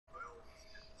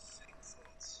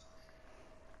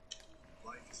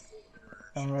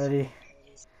I'm ready.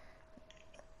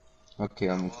 Okay,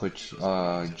 I'm gonna put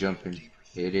jump and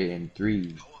hit it in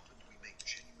 3,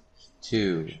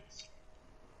 2,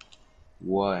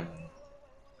 1.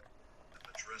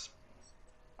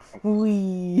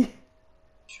 Wee.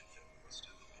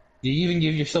 Did you even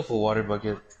give yourself a water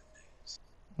bucket?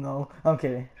 No, I'm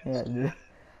kidding. Yeah, dude.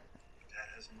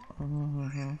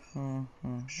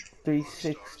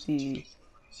 360.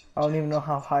 I don't even know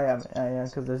how high I am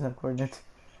because there's no coordinates.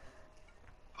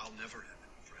 I'll never have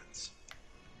any friends.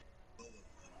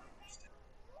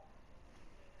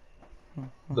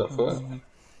 The fuck?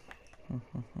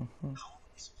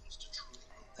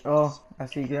 Oh, I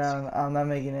see ground. I'm not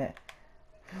making it.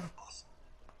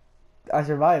 I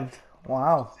survived.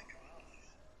 Wow.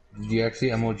 Did you actually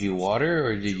emoji water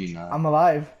or did you not? I'm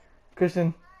alive.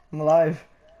 Christian, I'm alive.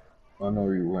 I don't know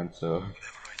where you went, so.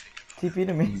 TP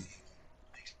to me.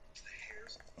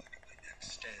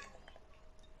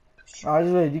 I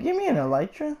was like, did you give me an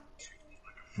elytra?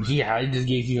 Yeah, I just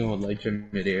gave you a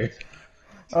elytra midair.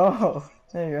 Oh,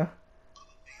 there you go.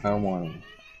 I don't want it.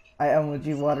 I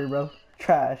emoji water, bro.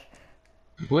 Trash.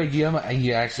 Wait, you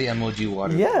actually emoji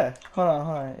water? Yeah. Hold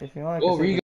on. If you want, I can Oh, say